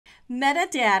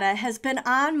Metadata has been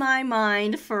on my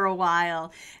mind for a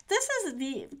while. This is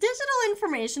the digital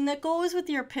information that goes with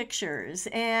your pictures,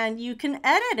 and you can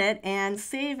edit it and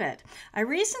save it. I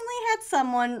recently had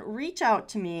someone reach out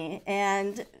to me,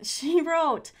 and she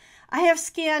wrote, "I have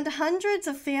scanned hundreds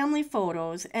of family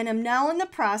photos and am now in the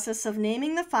process of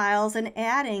naming the files and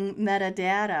adding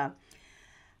metadata.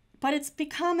 But it's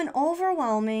become an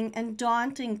overwhelming and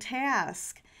daunting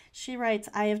task." She writes,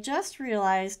 "I have just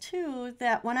realized, too,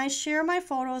 that when I share my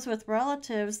photos with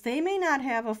relatives, they may not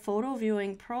have a photo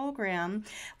viewing program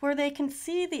where they can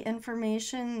see the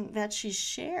information that she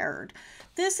shared.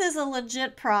 This is a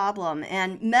legit problem,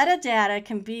 and metadata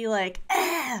can be like,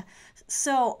 ah."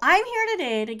 So I'm here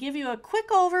today to give you a quick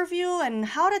overview on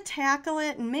how to tackle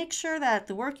it and make sure that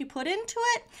the work you put into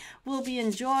it will be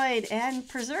enjoyed and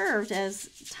preserved as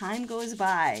time goes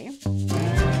by.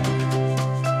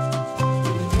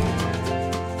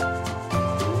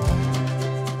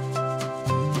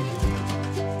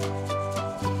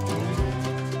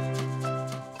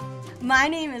 My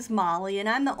name is Molly, and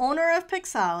I'm the owner of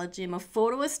Pixologie. I'm a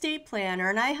photo estate planner,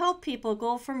 and I help people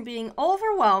go from being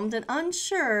overwhelmed and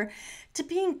unsure to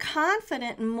being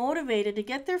confident and motivated to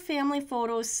get their family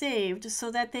photos saved so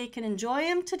that they can enjoy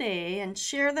them today and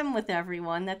share them with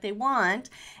everyone that they want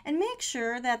and make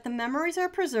sure that the memories are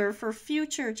preserved for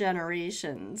future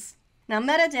generations. Now,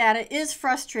 metadata is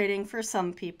frustrating for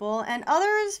some people, and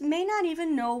others may not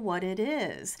even know what it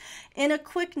is. In a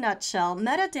quick nutshell,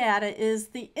 metadata is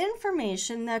the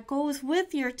information that goes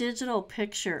with your digital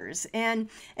pictures, and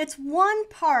it's one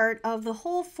part of the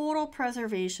whole photo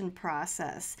preservation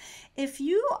process. If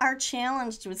you are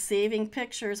challenged with saving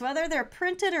pictures, whether they're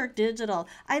printed or digital,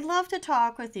 I'd love to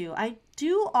talk with you. I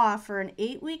do offer an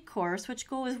 8-week course which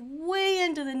goes way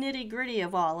into the nitty-gritty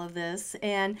of all of this,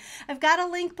 and I've got a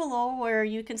link below where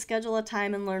you can schedule a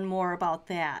time and learn more about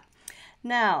that.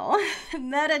 Now,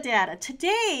 metadata.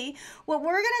 Today, what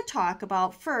we're going to talk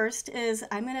about first is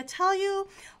I'm going to tell you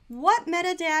what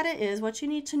metadata is, what you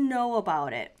need to know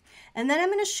about it. And then I'm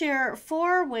going to share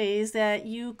 4 ways that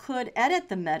you could edit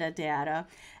the metadata.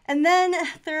 And then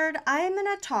third, I'm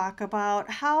going to talk about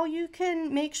how you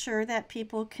can make sure that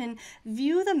people can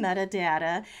view the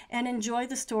metadata and enjoy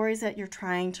the stories that you're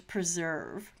trying to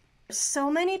preserve.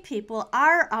 So many people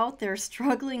are out there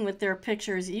struggling with their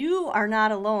pictures. You are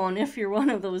not alone if you're one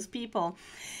of those people.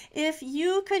 If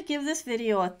you could give this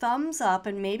video a thumbs up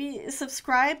and maybe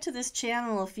subscribe to this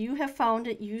channel if you have found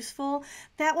it useful,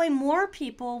 that way more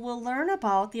people will learn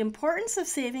about the importance of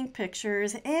saving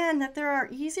pictures and that there are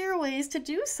easier ways to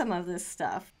do some of this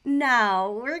stuff. Now,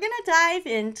 we're going to dive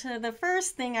into the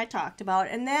first thing I talked about,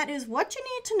 and that is what you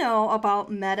need to know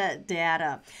about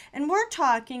metadata. And we're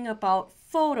talking about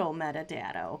photo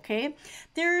metadata, okay?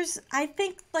 There's, I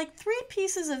think, like 3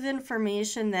 pieces of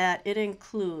information that it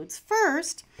includes.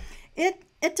 First,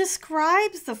 it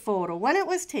describes the photo, when it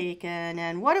was taken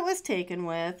and what it was taken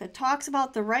with. It talks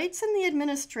about the rights and the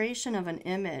administration of an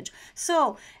image.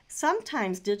 So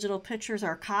sometimes digital pictures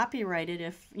are copyrighted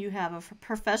if you have a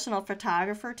professional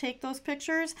photographer take those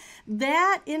pictures.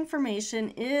 That information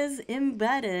is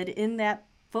embedded in that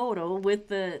photo with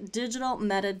the digital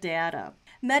metadata.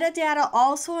 Metadata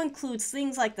also includes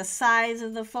things like the size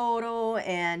of the photo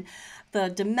and the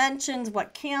dimensions,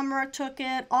 what camera took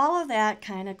it. All of that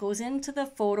kind of goes into the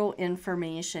photo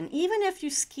information. Even if you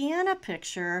scan a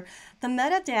picture, the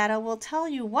metadata will tell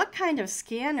you what kind of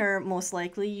scanner most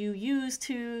likely you use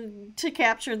to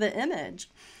capture the image.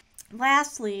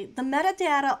 Lastly, the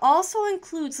metadata also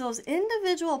includes those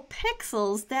individual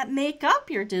pixels that make up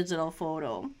your digital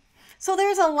photo. So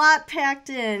there's a lot packed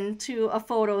into a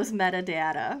photo's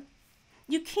metadata.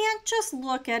 You can't just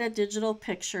look at a digital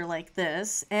picture like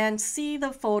this and see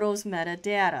the photo's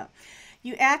metadata.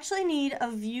 You actually need a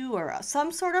viewer,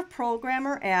 some sort of program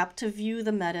or app to view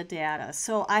the metadata.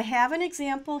 So I have an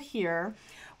example here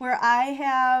where I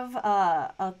have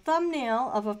a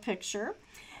thumbnail of a picture.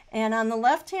 And on the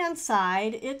left-hand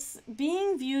side, it's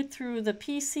being viewed through the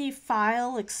PC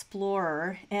File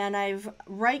Explorer, and I've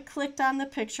right-clicked on the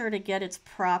picture to get its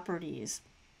properties.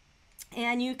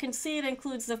 And you can see it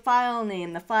includes the file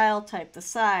name, the file type, the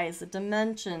size, the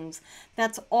dimensions.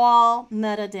 That's all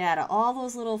metadata, all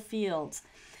those little fields.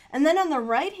 And then on the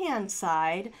right-hand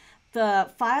side,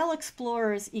 the File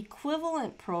Explorer's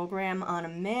equivalent program on a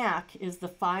Mac is the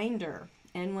Finder.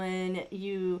 And when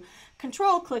you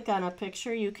control-click on a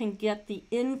picture, you can get the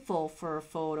info for a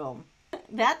photo.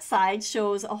 That side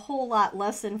shows a whole lot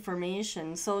less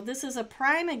information. So this is a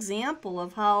prime example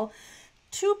of how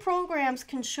 2 programs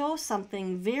can show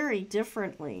something very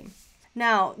differently.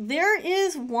 Now, there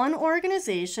is one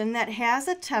organization that has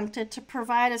attempted to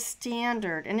provide a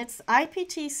standard, and it's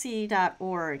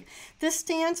IPTC.org. This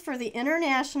stands for the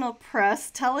International Press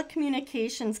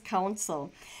Telecommunications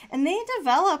Council, and they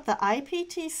developed the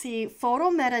IPTC Photo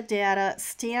Metadata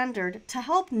Standard to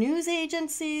help news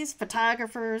agencies,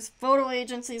 photographers, photo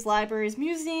agencies, libraries,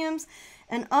 museums,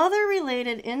 and other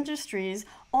related industries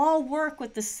all work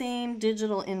with the same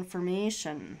digital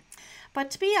information. But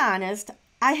to be honest,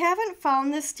 I haven't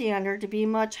found this standard to be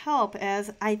much help,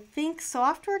 as I think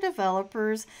software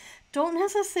developers don't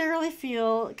necessarily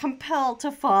feel compelled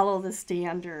to follow the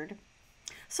standard.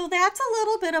 So that's a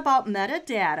little bit about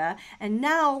metadata, and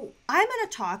now I'm going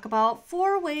to talk about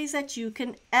 4 ways that you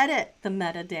can edit the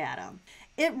metadata.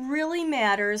 It really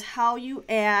matters how you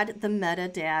add the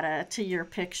metadata to your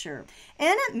picture,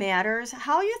 and it matters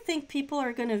how you think people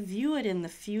are going to view it in the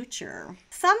future.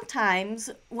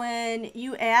 Sometimes when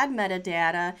you add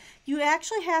metadata, you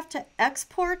actually have to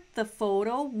export the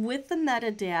photo with the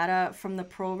metadata from the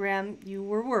program you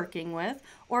were working with,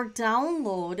 or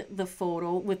download the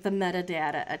photo with the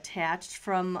metadata attached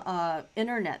from an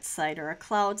internet site or a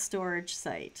cloud storage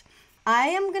site. I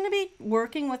am going to be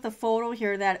working with a photo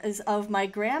here that is of my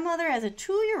grandmother as a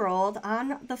 2-year-old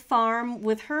on the farm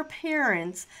with her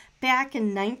parents back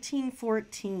in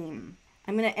 1914.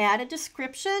 I'm going to add a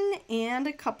description and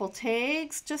a couple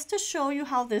tags just to show you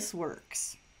how this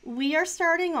works. We are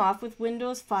starting off with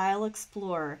Windows File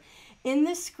Explorer. In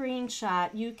this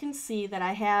screenshot, you can see that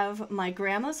I have my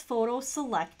grandma's photo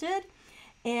selected,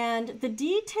 and the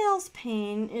details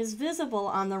pane is visible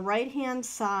on the right-hand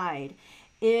side.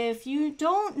 If you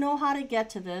don't know how to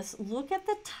get to this, look at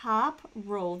the top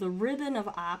row, the ribbon of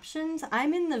options.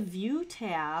 I'm in the View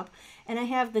tab, and I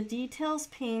have the Details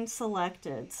pane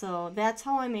selected. So that's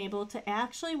how I'm able to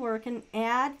actually work and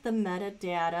add the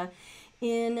metadata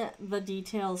in the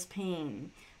Details pane.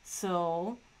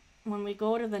 So when we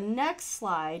go to the next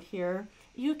slide here,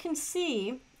 you can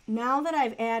see now that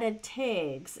I've added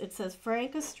tags, it says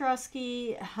Frank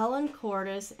Ostrowski, Helen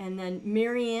Cordes, and then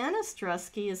Marianne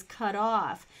Ostrowski is cut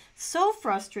off. So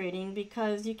frustrating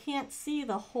because you can't see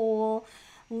the whole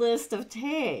list of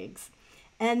tags.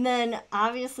 And then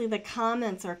obviously the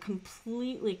comments are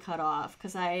completely cut off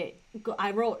because I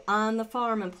wrote on the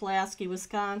farm in Pulaski,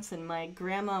 Wisconsin. My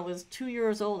grandma was 2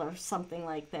 years old or something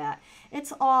like that.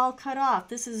 It's all cut off.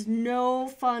 This is no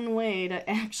fun way to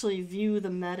actually view the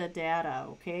metadata,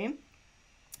 okay?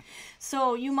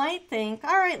 So you might think,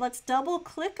 all right, let's double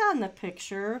click on the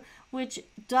picture, which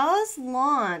does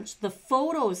launch the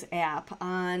Photos app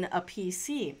on a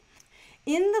PC.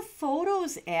 In the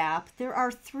Photos app, there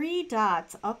are 3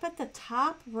 dots up at the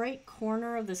top right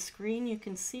corner of the screen. You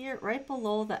can see it right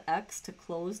below the X to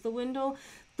close the window.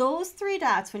 Those 3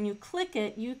 dots, when you click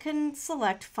it, you can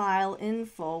select File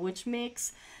Info, which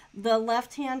makes the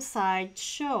left-hand side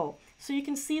show. So you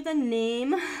can see the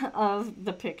name of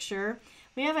the picture.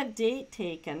 We have a date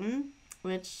taken,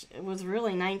 which was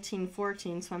really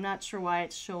 1914, so I'm not sure why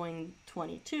it's showing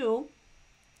 22.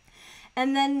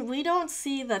 And then we don't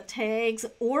see the tags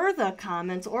or the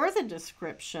comments or the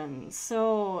description.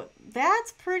 So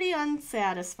that's pretty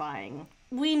unsatisfying.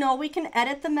 We know we can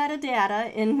edit the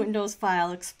metadata in Windows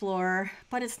File Explorer,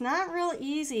 but it's not real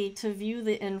easy to view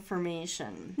the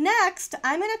information. Next,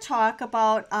 I'm going to talk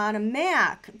about on a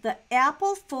Mac, the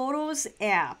Apple Photos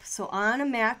app. So on a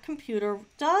Mac computer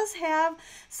does have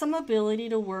some ability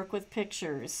to work with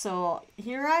pictures. So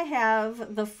here I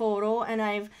have the photo, and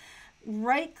I've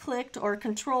right-clicked or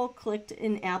control-clicked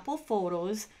in Apple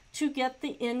Photos to get the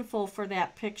info for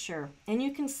that picture. And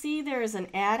you can see there's an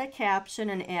add a caption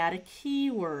and add a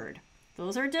keyword.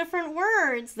 Those are different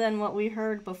words than what we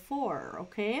heard before,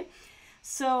 okay?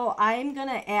 So I'm going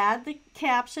to add the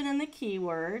caption and the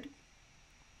keyword.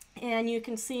 And you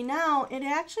can see now it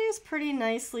actually is pretty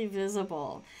nicely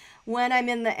visible when I'm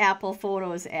in the Apple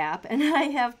Photos app and I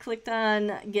have clicked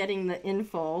on getting the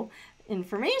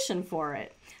information for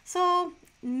it. So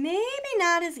maybe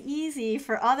not as easy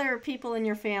for other people in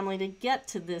your family to get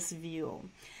to this view.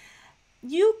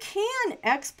 You can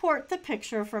export the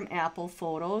picture from Apple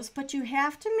Photos, but you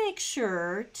have to make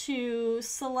sure to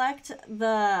select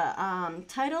the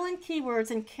title and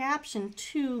keywords and caption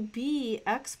to be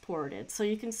exported. So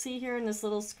you can see here in this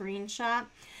little screenshot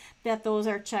that those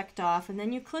are checked off, and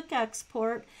then you click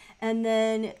export, and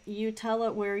then you tell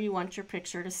it where you want your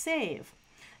picture to save.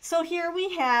 So here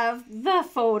we have the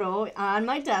photo on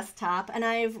my desktop, and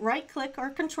I've right-clicked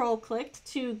or control-clicked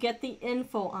to get the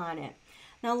info on it.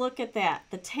 Now look at that.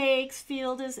 The tags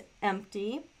field is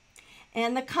empty,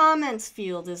 and the comments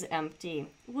field is empty,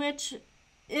 which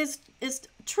is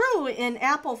true in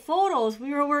Apple Photos.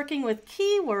 We were working with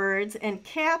keywords and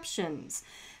captions.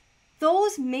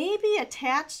 Those may be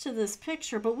attached to this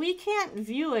picture, but we can't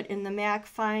view it in the Mac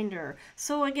Finder.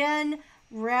 So again,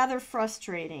 rather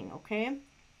frustrating, okay?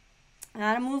 I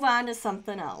gotta move on to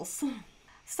something else.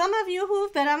 Some of you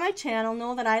who've been on my channel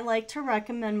know that I like to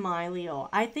recommend Mylio.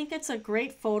 I think it's a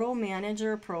great photo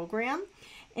manager program.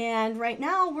 And right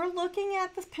now we're looking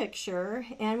at the picture,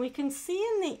 and we can see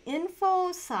in the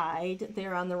info side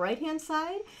there on the right hand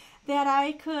side that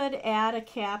I could add a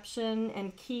caption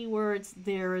and keywords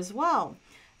there as well.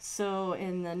 So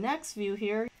in the next view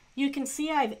here, you can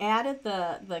see I've added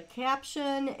the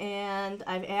caption and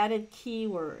I've added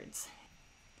keywords.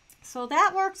 So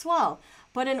that works well.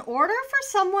 But in order for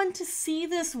someone to see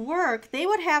this work, they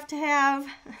would have to have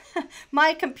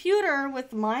my computer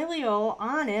with Mylio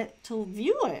on it to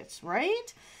view it,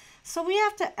 right? So we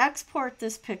have to export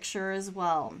this picture as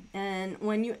well. And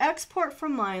when you export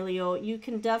from Mylio, you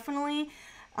can definitely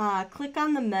click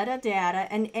on the metadata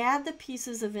and add the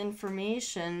pieces of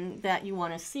information that you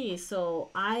want to see. So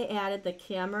I added the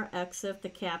camera exif, the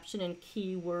caption, and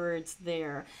keywords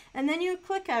there. And then you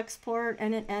click export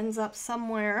and it ends up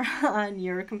somewhere on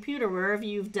your computer, wherever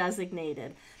you've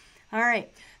designated. All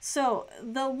right, so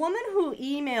the woman who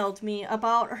emailed me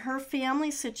about her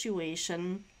family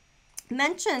situation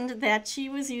mentioned that she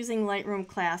was using Lightroom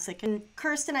Classic. And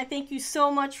Kirsten, I thank you so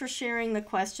much for sharing the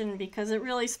question, because it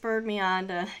really spurred me on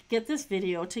to get this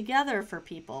video together for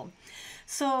people.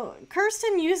 So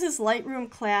Kirsten uses Lightroom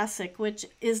Classic, which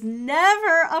is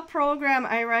never a program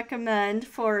I recommend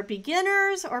for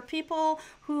beginners or people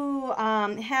who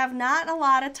have not a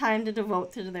lot of time to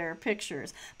devote to their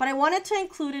pictures. But I wanted to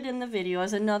include it in the video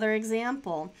as another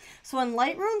example. So in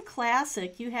Lightroom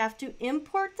Classic, you have to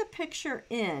import the picture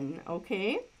in,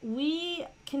 okay? We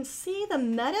can see the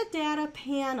metadata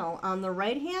panel on the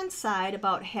right-hand side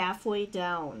about halfway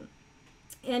down.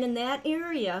 And in that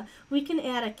area, we can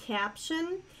add a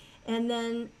caption, and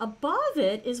then above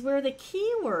it is where the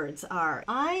keywords are.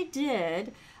 I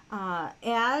did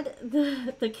add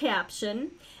the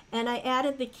caption, and I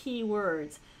added the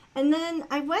keywords. And then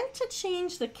I went to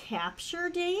change the capture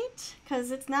date, because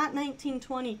it's not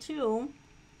 1922.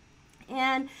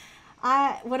 And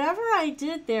whatever I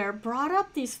did there brought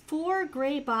up these 4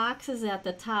 gray boxes at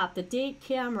the top, the date,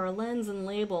 camera, lens, and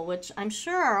label, which I'm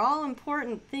sure are all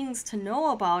important things to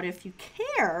know about if you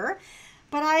care,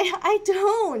 but I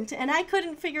don't, and I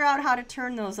couldn't figure out how to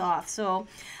turn those off. So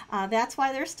that's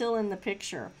why they're still in the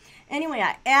picture. Anyway,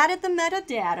 I added the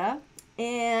metadata,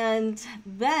 and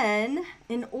then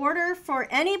in order for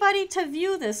anybody to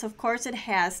view this, of course, it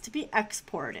has to be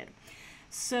exported.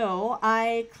 So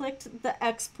I clicked the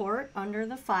export under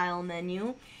the file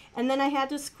menu, and then I had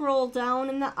to scroll down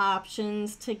in the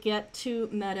options to get to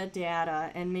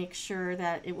metadata and make sure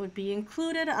that it would be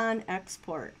included on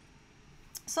export.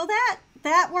 So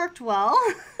that worked well.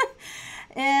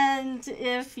 And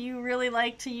if you really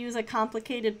like to use a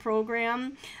complicated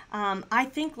program, I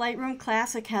think Lightroom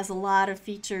Classic has a lot of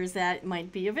features that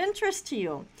might be of interest to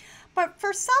you. But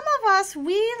for some of us,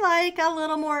 we like a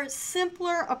little more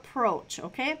simpler approach,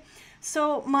 okay?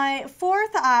 So my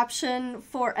fourth option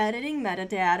for editing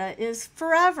metadata is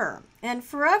Forever. And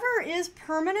Forever is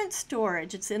permanent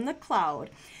storage. It's in the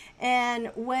cloud.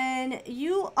 And when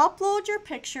you upload your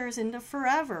pictures into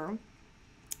Forever,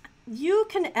 you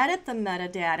can edit the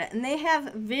metadata, and they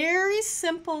have very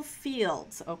simple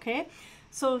fields, okay?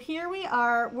 So here we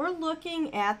are, we're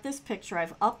looking at this picture.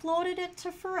 I've uploaded it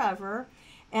to Forever,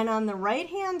 and on the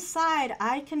right-hand side,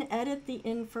 I can edit the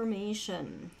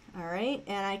information, all right?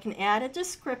 And I can add a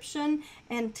description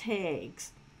and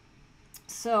tags.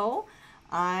 So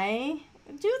I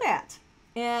do that.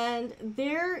 And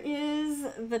there is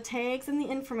the tags and the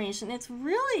information. It's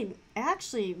really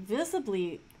actually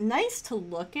visibly nice to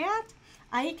look at.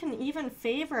 I can even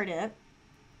favorite it.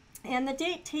 And the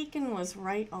date taken was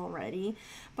right already,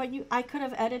 but I could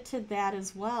have edited that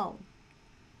as well.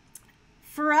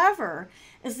 Forever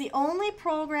is the only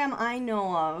program I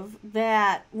know of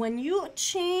that when you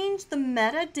change the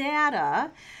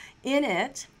metadata in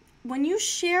it, when you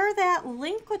share that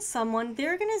link with someone,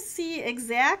 they're going to see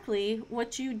exactly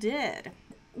what you did.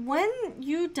 When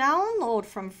you download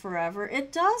from Forever,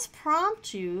 it does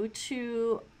prompt you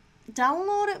to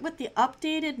download it with the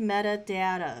updated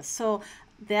metadata. So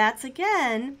that's,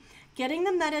 again, getting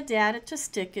the metadata to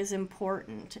stick is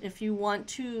important if you want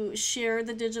to share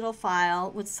the digital file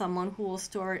with someone who will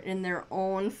store it in their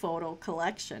own photo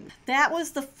collection. That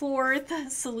was the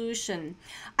fourth solution.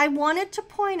 I wanted to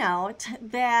point out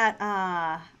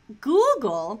that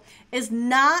Google is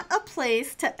not a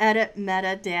place to edit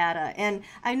metadata. And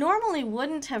I normally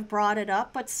wouldn't have brought it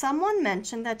up, but someone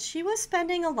mentioned that she was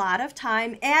spending a lot of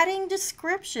time adding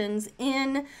descriptions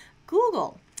in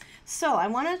Google. So I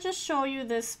want to just show you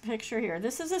this picture here.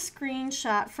 This is a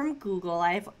screenshot from Google.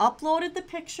 I've uploaded the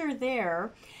picture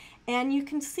there. And you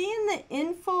can see in the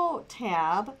info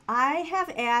tab, I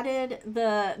have added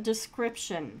the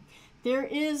description. There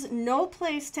is no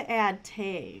place to add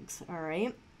tags, all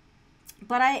right?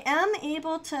 But I am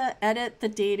able to edit the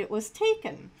date it was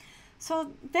taken.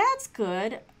 So that's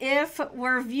good if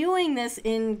we're viewing this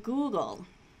in Google,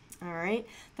 all right?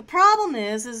 The problem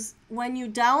is when you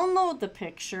download the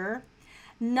picture,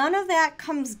 none of that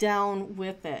comes down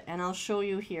with it, and I'll show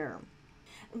you here.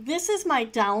 This is my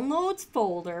downloads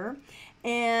folder,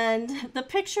 and the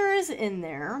picture is in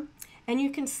there. And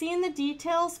you can see in the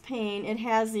details pane, it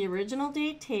has the original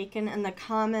date taken and the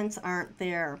comments aren't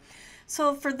there.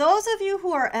 So for those of you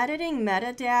who are editing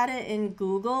metadata in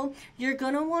Google, you're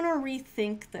going to want to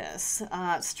rethink this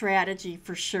strategy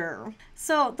for sure.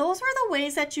 So those are the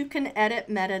ways that you can edit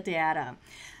metadata.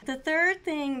 The third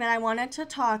thing that I wanted to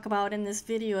talk about in this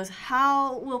video is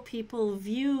how will people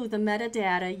view the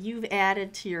metadata you've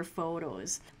added to your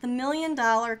photos? The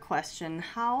million-dollar question,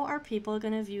 how are people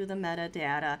going to view the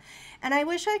metadata? And I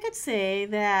wish I could say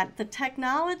that the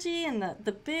technology and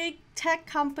the big tech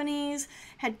companies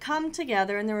had come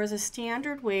together and there was a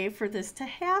standard way for this to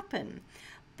happen.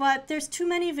 But there's too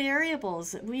many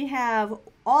variables. We have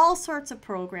all sorts of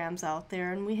programs out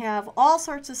there, and we have all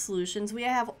sorts of solutions. We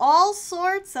have all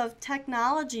sorts of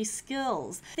technology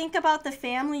skills. Think about the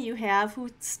family you have who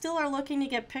still are looking to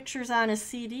get pictures on a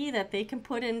CD that they can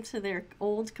put into their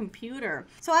old computer.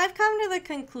 So I've come to the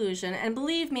conclusion, and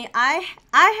believe me, I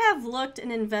have looked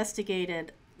and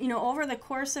investigated over the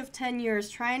course of 10 years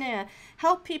trying to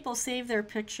help people save their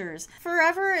pictures.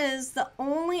 Forever is the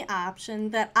only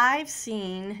option that I've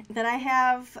seen that I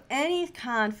have any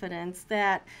confidence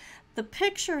that the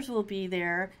pictures will be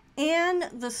there and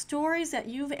the stories that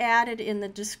you've added in the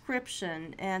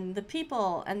description and the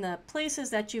people and the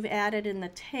places that you've added in the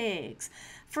tags.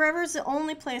 Forever is the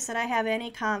only place that I have any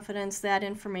confidence that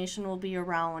information will be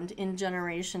around in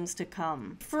generations to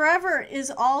come. Forever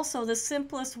is also the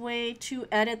simplest way to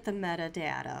edit the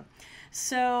metadata.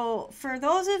 So for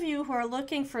those of you who are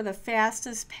looking for the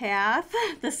fastest path,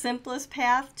 the simplest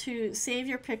path to save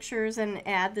your pictures and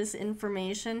add this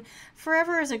information,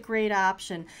 Forever is a great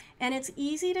option. And it's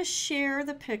easy to share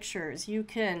the pictures. You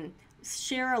can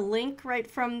share a link right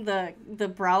from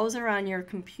the browser on your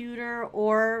computer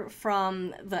or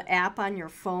from the app on your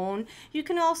phone. You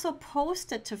can also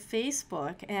post it to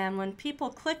Facebook, and when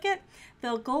people click it,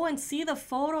 they'll go and see the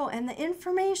photo and the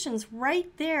information's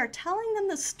right there telling them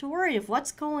the story of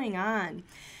what's going on.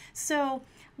 So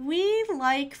we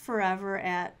like Forever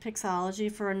at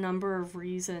Pixologie for a number of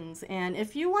reasons, and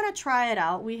if you want to try it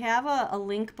out, we have a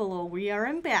link below. We are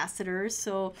ambassadors,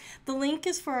 so the link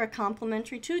is for a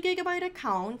complimentary 2 GB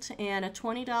account and a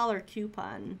 $20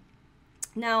 coupon.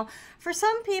 Now, for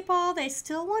some people, they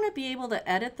still want to be able to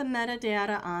edit the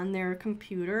metadata on their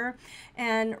computer,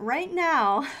 and right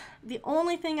now, the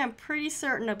only thing I'm pretty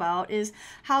certain about is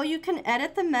how you can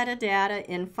edit the metadata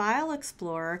in File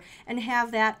Explorer and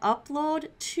have that upload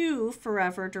to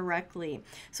Forever directly.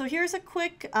 So here's a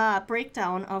quick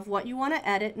breakdown of what you want to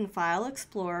edit in File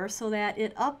Explorer so that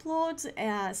it uploads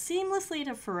seamlessly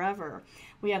to Forever.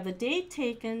 We have the date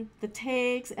taken, the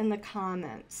tags, and the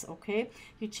comments, okay?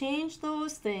 You change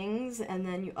those things and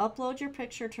then you upload your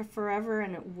picture to Forever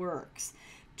and it works.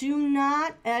 Do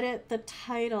not edit the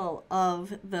title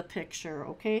of the picture,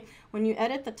 okay? When you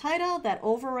edit the title, that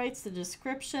overwrites the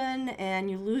description and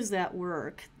you lose that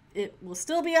work. It will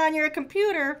still be on your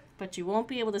computer, but you won't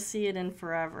be able to see it in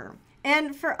Forever.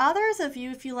 And for others of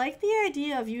you, if you like the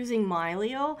idea of using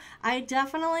Mylio, I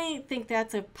definitely think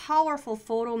that's a powerful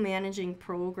photo managing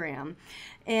program.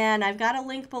 And I've got a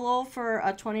link below for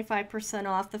a 25%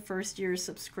 off the first year's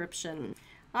subscription.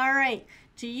 All right,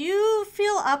 do you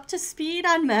feel up to speed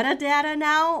on metadata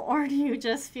now, or do you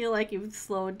just feel like you've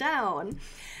slowed down?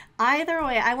 Either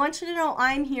way, I want you to know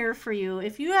I'm here for you.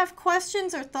 If you have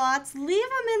questions or thoughts, leave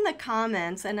them in the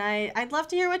comments, and I'd love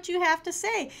to hear what you have to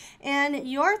say. And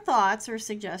your thoughts or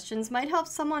suggestions might help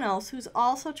someone else who's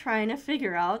also trying to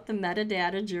figure out the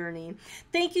metadata journey.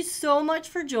 Thank you so much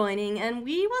for joining, and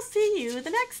we will see you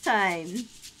the next time.